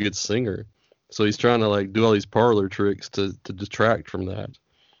just not a very good singer. So he's trying to like do all these parlor tricks to detract from that.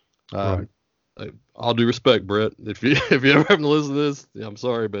 Right. All due respect, Brett. If you ever happen to listen to this, I'm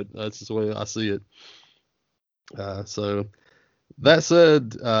sorry, but that's just the way I see it. So that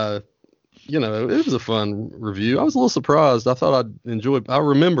said, it was a fun review. I was a little surprised. I thought I'd enjoy. I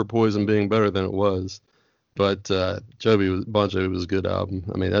remember Poison being better than it was, but Bon Jovi was a good album.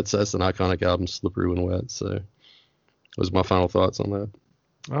 I mean, that's an iconic album, Slippery When Wet. So those are my final thoughts on that.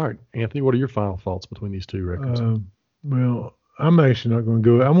 All right, Anthony, what are your final thoughts between these two records? Well, I'm actually not going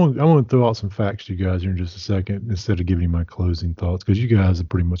to go. I'm going to throw out some facts to you guys here in just a second instead of giving you my closing thoughts, because you guys are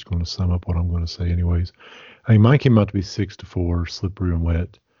pretty much going to sum up what I'm going to say anyways. I mean, mine came out to be 6-4, Slippery and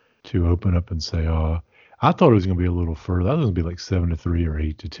Wet, to Open Up and Say Ah. I thought it was going to be a little further. I was going to be like 7-3 or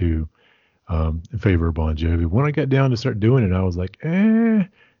 8-2 in favor of Bon Jovi. When I got down to start doing it, I was like, it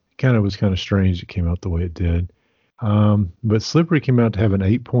was kind of strange it came out the way it did. But Slippery came out to have an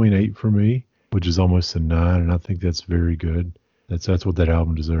 8.8 for me, which is almost a 9, and I think that's very good. That's what that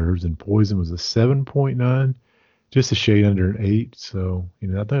album deserves. And Poison was a 7.9, just a shade under an 8. So, I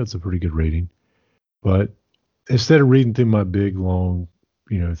think that's a pretty good rating. But instead of reading through my big, long,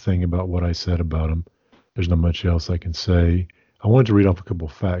 thing about what I said about them, there's not much else I can say. I wanted to read off a couple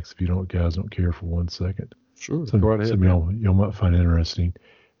of facts if you guys don't care for 1 second. Sure. Some y'all might find interesting.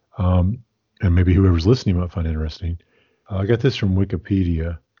 And maybe whoever's listening might find interesting. I got this from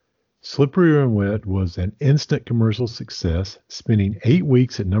Wikipedia. Slippery and Wet was an instant commercial success, spending 8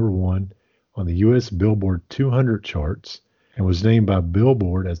 weeks at number 1 on the U.S. Billboard 200 charts, and was named by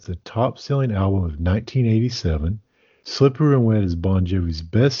Billboard as the top-selling album of 1987. Slippery and Wet is Bon Jovi's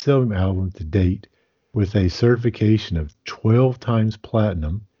best-selling album to date, with a certification of 12 times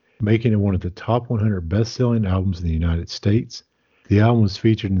platinum, making it one of the top 100 best-selling albums in the United States. The album was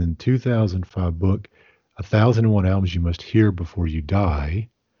featured in the 2005 book, 1001 Albums You Must Hear Before You Die.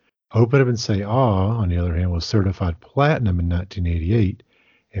 Open Up and Say Ah, on the other hand, was certified platinum in 1988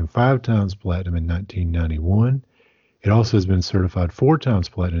 and 5 times platinum in 1991. It also has been certified 4 times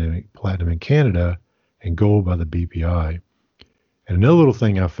platinum in Canada and gold by the BPI. And another little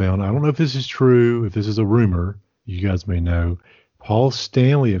thing I found, I don't know if this is true, if this is a rumor, you guys may know, Paul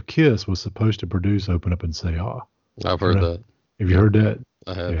Stanley of Kiss was supposed to produce Open Up and Say Ah. I've heard that. Have you heard that?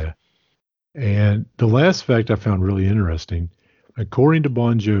 I have. Yeah. And the last fact I found really interesting, according to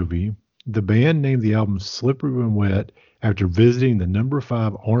Bon Jovi, the band named the album Slippery When Wet after visiting the number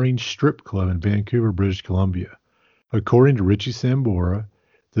 5 Orange Strip Club in Vancouver, British Columbia. According to Richie Sambora,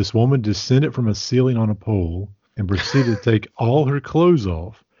 this woman descended from a ceiling on a pole and proceeded to take all her clothes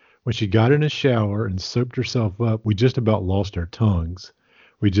off. When she got in a shower and soaped herself up, we just about lost our tongues.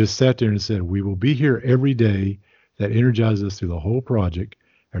 We just sat there and said, "We will be here every day." That energized us through the whole project.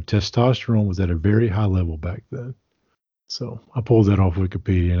 Our testosterone was at a very high level back then. So I pulled that off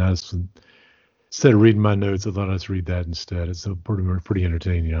Wikipedia, and instead of reading my notes, I thought I'd read that instead. It's pretty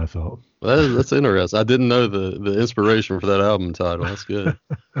entertaining, I thought. Well, that's interesting. I didn't know the inspiration for that album title. That's good.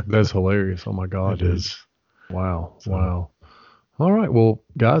 That's hilarious. Oh my God. It is. Wow. Wow. All right. Well,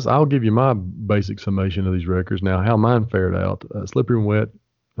 guys, I'll give you my basic summation of these records. Now, how mine fared out. Slippery and Wet,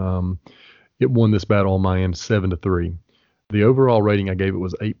 it won this battle on my end 7-3. The overall rating I gave it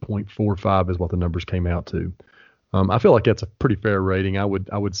was 8.45 is what the numbers came out to. I feel like that's a pretty fair rating. I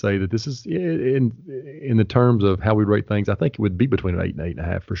would say that this is in the terms of how we rate things. I think it would be between an 8 and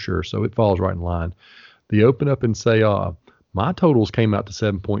 8.5 for sure. So it falls right in line. The Open Up and Say Ah, my totals came out to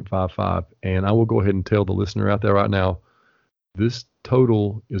 7.55, and I will go ahead and tell the listener out there right now, this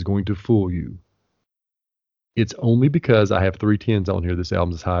total is going to fool you. It's only because I have 3 10s on here. This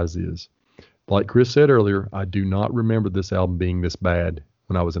album's as high as it is. Like Chris said earlier, I do not remember this album being this bad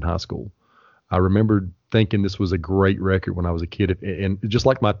when I was in high school. I remember thinking this was a great record when I was a kid. And just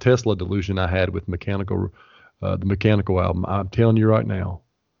like my Tesla delusion I had with the Mechanical album, I'm telling you right now,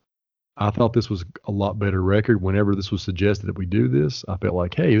 I thought this was a lot better record. Whenever this was suggested that we do this, I felt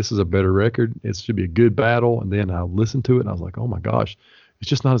like, hey, this is a better record. It should be a good battle. And then I listened to it and I was like, oh my gosh, it's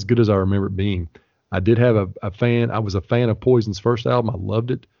just not as good as I remember it being. I did have a fan. I was a fan of Poison's first album. I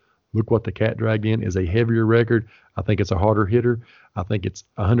loved it. Look What the Cat Dragged In is a heavier record. I think it's a harder hitter. I think it's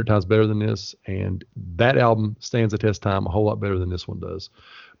 100 times better than this. And that album stands the test of time a whole lot better than this one does.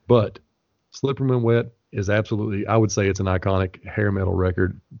 But Slippery When Wet is absolutely, I would say it's an iconic hair metal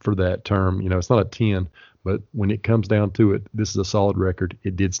record for that term. You know, it's not a 10, but when it comes down to it, this is a solid record.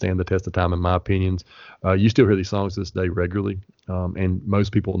 It did stand the test of time, in my opinions. You still hear these songs this day regularly, and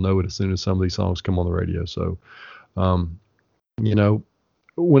most people know it as soon as some of these songs come on the radio. So, you know,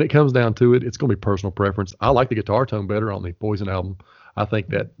 when it comes down to it, it's going to be personal preference. I like the guitar tone better on the Poison album. I think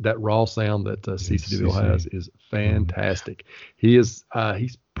that raw sound that CeCe DeVille has is fantastic. He's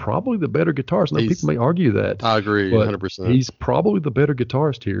probably the better guitarist. Now, people may argue that. I agree, 100%. He's probably the better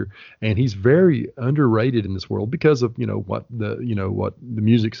guitarist here, and he's very underrated in this world because of what the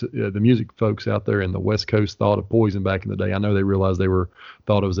music folks out there in the West Coast thought of Poison back in the day. I know they realized they were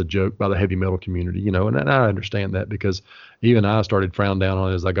thought it was a joke by the heavy metal community, and I understand that because even I started frown down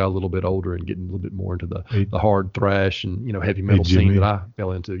on it as I got a little bit older and getting a little bit more into the hard thrash and heavy metal scene that I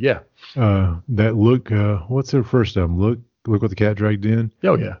fell into. Yeah. That what's their first album? Look What the Cat Dragged In.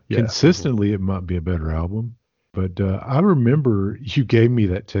 Oh yeah. Consistently, it might be a better album. But I remember you gave me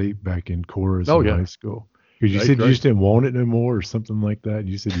that tape back in chorus in high school. Because you said you just didn't want it no more or something like that.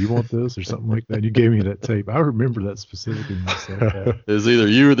 You said, you want this or something like that. You gave me that tape. I remember that specifically. It's either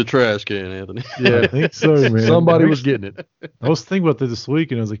you or the trash can, Anthony. Yeah, I think so, man. Somebody was getting it. I was thinking about that this week,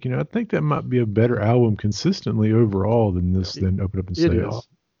 and I was like, I think that might be a better album consistently overall than Open Up and Say It is.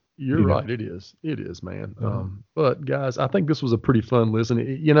 You're right. It is. It is, man. But guys, I think this was a pretty fun listen.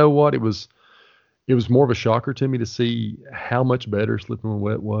 You know what? It was more of a shocker to me to see how much better Slippin' When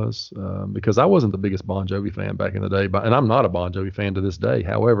Wet was, because I wasn't the biggest Bon Jovi fan back in the day, and I'm not a Bon Jovi fan to this day.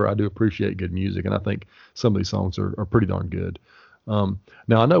 However, I do appreciate good music, and I think some of these songs are pretty darn good.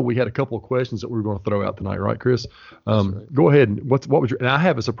 Now I know we had a couple of questions that we were going to throw out tonight, right, Chris? Right. Go ahead. And what was your? And I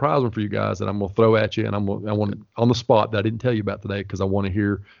have a surprise one for you guys that I'm going to throw at you, and I want on the spot that I didn't tell you about today because I want to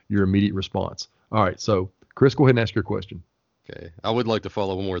hear your immediate response. All right, so Chris, go ahead and ask your question. Okay, I would like to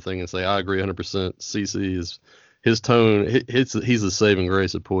follow one more thing and say I agree 100%. CeCe is his tone. He's the saving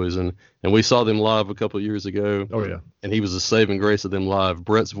grace of Poison, and we saw them live a couple of years ago. Oh yeah, and he was the saving grace of them live.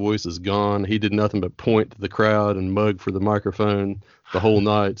 Brett's voice is gone. He did nothing but point to the crowd and mug for the microphone the whole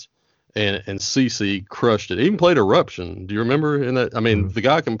night. And CeCe crushed it. He even played Eruption. Do you remember in that? I mean, the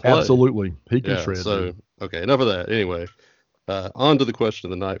guy can play. Absolutely, he can shred. So okay, enough of that. Anyway, on to the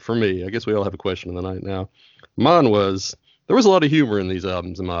question of the night. For me, I guess we all have a question of the night now. Mine was, there was a lot of humor in these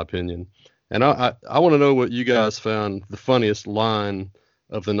albums, in my opinion. And I want to know what you guys found the funniest line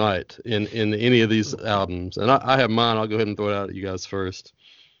of the night in any of these albums. And I have mine. I'll go ahead and throw it out at you guys first.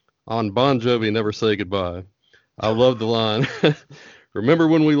 On Bon Jovi, Never Say Goodbye, I love the line, remember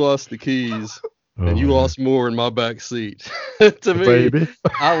when we lost the keys and you lost more in my back seat? To me, baby.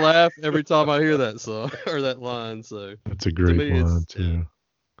 I laugh every time I hear that song or that line. So that's a great line, too.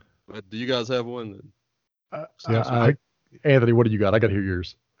 But do you guys have one? Anthony, what do you got? I got to hear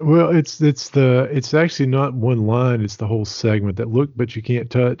yours. Well, it's actually not one line. It's the whole segment that look, but you can't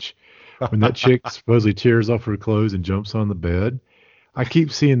touch. When that chick supposedly tears off her clothes and jumps on the bed. I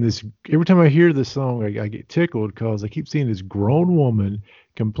keep seeing this every time I hear this song. I get tickled because I keep seeing this grown woman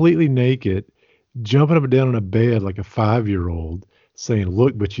completely naked jumping up and down on a bed like a 5-year-old saying,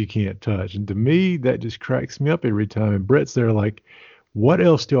 look, but you can't touch. And to me, that just cracks me up every time. And Brett's there like, what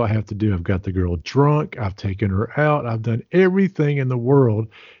else do I have to do? I've got the girl drunk. I've taken her out. I've done everything in the world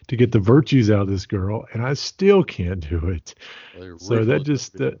to get the virtues out of this girl, and I still can't do it. So that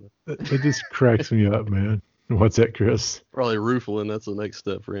just cracks me up, man. What's that, Chris? Probably Rooflin. That's the next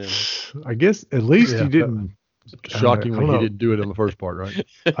step for him. I guess at least he didn't. Shockingly, he didn't do it on the first part, right?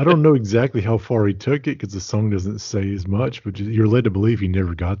 I don't know exactly how far he took it because the song doesn't say as much, but you're led to believe he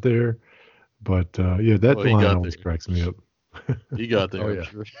never got there. But that line always cracks me up. He got there. Oh, yeah.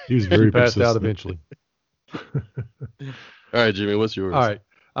 Sure. He was very passed persistent. out eventually. All right, Jimmy, what's yours? All right.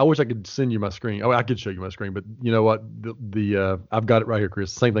 I wish I could send you my screen. Oh, I could show you my screen, but you know what? I've got it right here,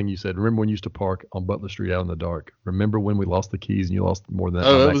 Chris. Same thing you said. Remember when you used to park on Butler Street out in the dark? Remember when we lost the keys and you lost more than that?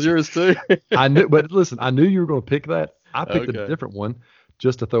 Oh, that was yours too. I knew, but listen, I knew you were going to pick that. I picked a different one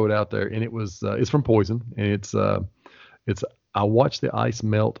just to throw it out there, and it was it's from Poison, and it's I watch the ice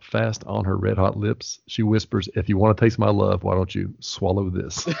melt fast on her red hot lips. She whispers, if you want to taste my love, why don't you swallow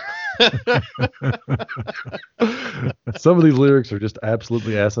this? Some of these lyrics are just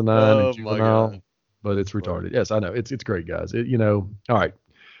absolutely asinine and juvenile, but it's retarded. Yes, I know. It's great, guys. All right.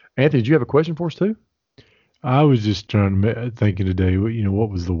 Anthony, did you have a question for us too? I was just thinking today, what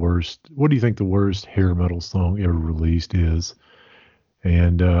was the worst? What do you think the worst hair metal song ever released is?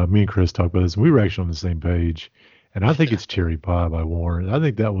 And me and Chris talked about this, and we were actually on the same page. And I think it's "Cherry Pie" by Warren. I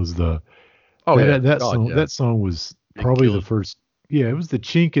think that was the that song was probably the first. Yeah, it was the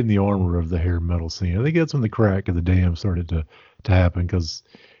chink in the armor of the hair metal scene. I think that's when the crack of the dam started to happen, because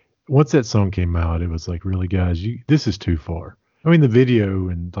once that song came out, it was like, really, guys, this is too far. I mean, the video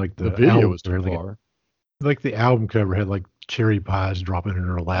and like the video was too far. Like the album cover had like cherry pies dropping in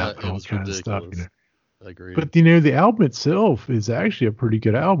her lap and all kind of stuff. I agree. But the album itself is actually a pretty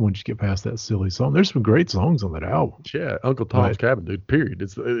good album once you get past that silly song. There's some great songs on that album. Yeah, Uncle Tom's Cabin, dude. Period.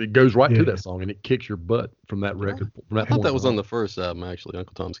 It goes right to that song and it kicks your butt from that record. I thought that was on the first album, actually,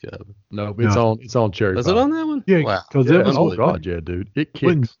 Uncle Tom's Cabin. No, it's on Cherry Pie. Is it on that one? Yeah, wow. Oh God, yeah, dude. It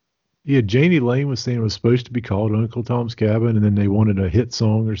kicks. Yeah, Janie Lane was saying it was supposed to be called Uncle Tom's Cabin, and then they wanted a hit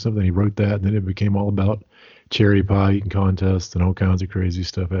song or something. He wrote that, and then it became all about cherry pie eating contests and all kinds of crazy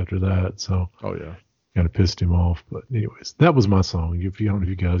stuff after that. So, kind of pissed him off. But anyways, that was my song. I don't know if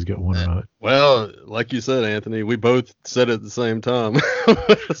you guys got one or not. Well, like you said, Anthony, we both said it at the same time.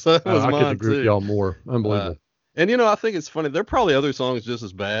 So that was I mine could agree with y'all more. Unbelievable. And I think it's funny. There are probably other songs just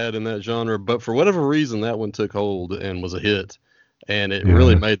as bad in that genre, but for whatever reason, that one took hold and was a hit. And it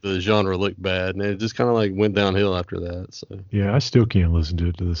really made the genre look bad, and it just kind of like went downhill after that. So yeah, I still can't listen to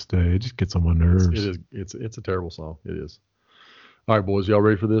it to this day. It just gets on my nerves. It's a terrible song. It is. All right, boys, y'all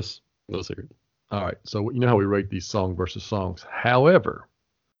ready for this? Let's hear it. All right, so you know how we rate these song versus songs. However,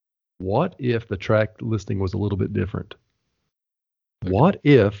 what if the track listing was a little bit different? Okay. What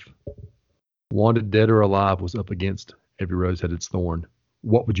if Wanted Dead or Alive was up against Every Rose Had Its Thorn?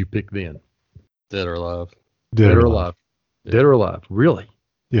 What would you pick then? Dead or Alive. Dead or Alive. Yeah. Dead or Alive, really?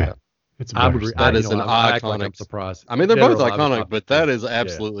 Yeah, it's that is an iconic. I'm surprised. I mean, they're both iconic, but that is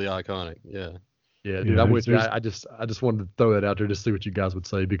absolutely iconic. Yeah. Yeah, dude, I'm with you. I just wanted to throw that out there to see what you guys would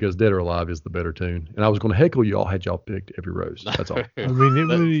say, because Dead or Alive is the better tune. And I was going to heckle you all had y'all picked Every Rose. That's all. I mean,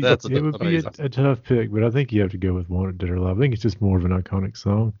 it would be a tough pick, but I think you have to go with Wanted Dead or Alive. I think it's just more of an iconic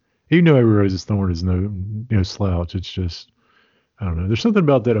song. Even though Every Rose's Thorn is no slouch, it's just, I don't know. There's something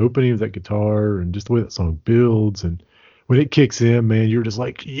about that opening of that guitar and just the way that song builds, and when it kicks in, man, you're just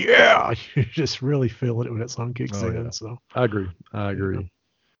like, yeah, you're just really feeling it when that song kicks in. Yeah. So I agree. Yeah.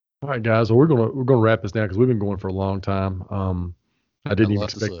 All right, guys. Well, we're gonna wrap this down because we've been going for a long time. I didn't even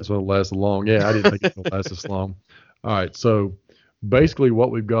expect this one to last long. Yeah, I didn't think it would last this long. All right, so basically,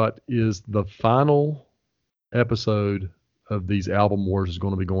 what we've got is the final episode of these album wars is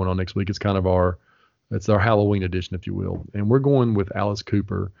going to be going on next week. It's kind of our Halloween edition, if you will, and we're going with Alice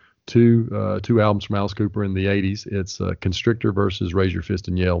Cooper. Two albums from Alice Cooper in the 80s. It's Constrictor versus Raise Your Fist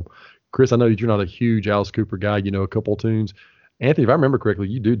and Yell. Chris, I know that you're not a huge Alice Cooper guy. You know a couple of tunes. Anthony, if I remember correctly,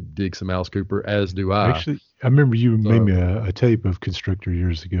 you do dig some Alice Cooper, as do I. Actually, I remember you made me a tape of Constrictor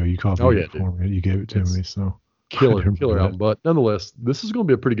years ago. You copied it for me. You gave it to me. So killer album. But nonetheless, this is going to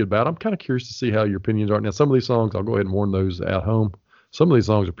be a pretty good battle. I'm kind of curious to see how your opinions are. Now, some of these songs, I'll go ahead and warn those at home. Some of these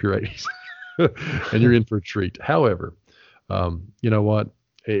songs are pure 80s, and you're in for a treat. However, you know what?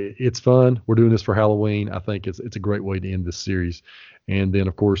 It's fun. We're doing this for Halloween. I think it's a great way to end this series. And then,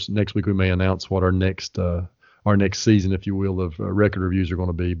 of course, next week we may announce what our next season, if you will, of record reviews are going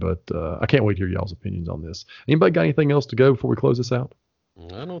to be. But I can't wait to hear y'all's opinions on this. Anybody got anything else to go before we close this out?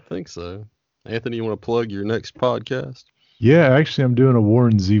 I don't think so. Anthony, you want to plug your next podcast? Yeah, actually, I'm doing a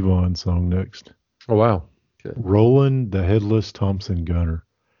Warren Zevon song next. Oh, wow. Okay. Roland the Headless Thompson Gunner.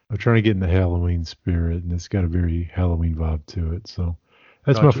 I'm trying to get in the Halloween spirit, and it's got a very Halloween vibe to it. So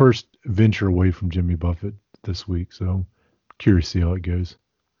that's my first venture away from Jimmy Buffett this week. So I'm curious to see how it goes.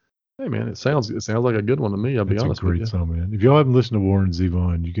 Hey, man, it sounds like a good one to me. I'll be honest with you. It's a great song, man. If y'all haven't listened to Warren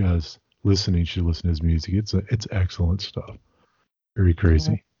Zevon, you guys listening should listen to his music. It's excellent stuff. Very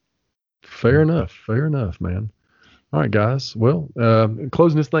crazy. Fair enough, man. All right, guys. Well,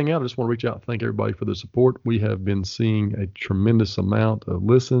 closing this thing out, I just want to reach out and thank everybody for the support. We have been seeing a tremendous amount of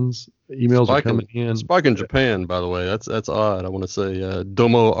listens. Emails are coming in. Spike in Japan, by the way. That's odd. I want to say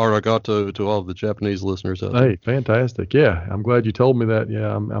domo arigato to all of the Japanese listeners out there. Hey, fantastic. Yeah, I'm glad you told me that.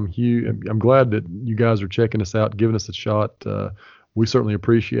 Yeah, I'm huge. I'm glad that you guys are checking us out, giving us a shot. We certainly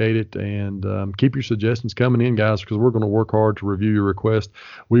appreciate it, and keep your suggestions coming in, guys, because we're going to work hard to review your request.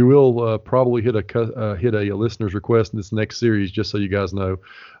 We will probably hit a listener's request in this next series, just so you guys know.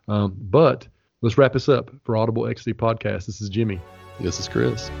 But let's wrap this up for Audible XD Podcast. This is Jimmy. This is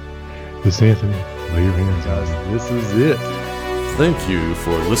Chris. This is Anthony. Lay your hands, guys. This is it. Thank you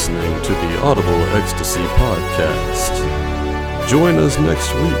for listening to the Audible Ecstasy Podcast. Join us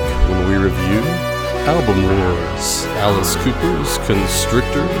next week when we review Album Wars, Alice Cooper's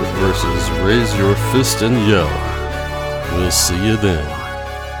Constrictor versus Raise Your Fist and Yell. We'll see you then.